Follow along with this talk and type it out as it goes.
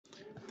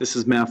This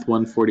is Math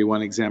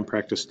 141 exam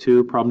practice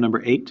 2, problem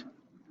number 8.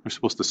 We're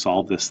supposed to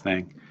solve this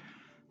thing.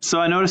 So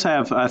I notice I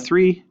have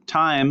 3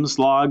 times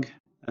log,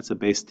 that's a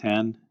base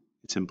 10,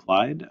 it's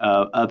implied,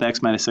 of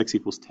x minus x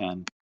equals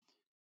 10.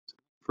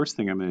 First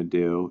thing I'm going to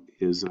do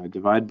is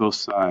divide both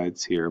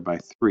sides here by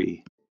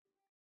 3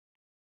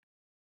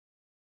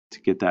 to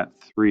get that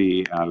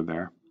 3 out of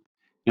there.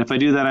 And if I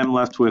do that, I'm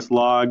left with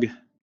log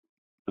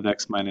of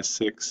x minus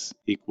 6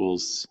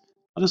 equals,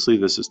 I'll just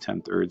leave this as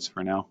 10/3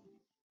 for now.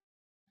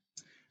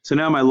 So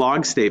now my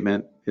log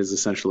statement is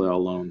essentially all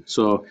alone.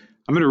 So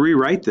I'm going to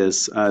rewrite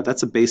this.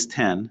 That's a base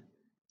 10.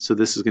 So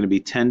this is going to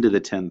be 10 to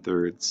the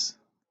 10/3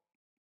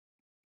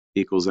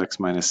 equals x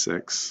minus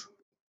 6.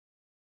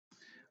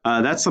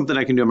 That's something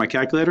I can do on my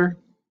calculator.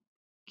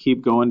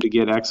 Keep going to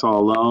get x all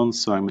alone.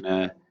 So I'm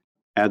going to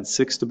add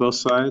 6 to both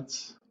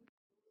sides.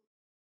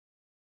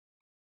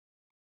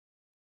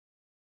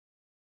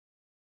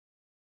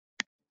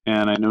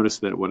 And I notice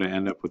that what I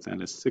end up with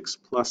then is 6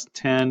 plus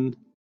 10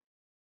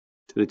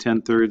 to the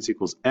 10/3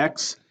 equals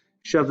x.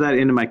 Shove that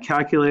into my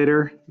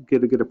calculator,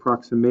 get a good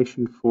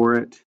approximation for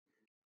it.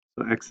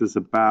 So x is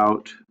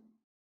about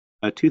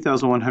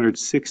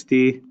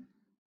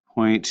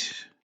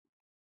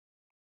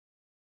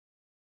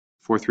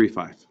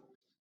 2,160.435.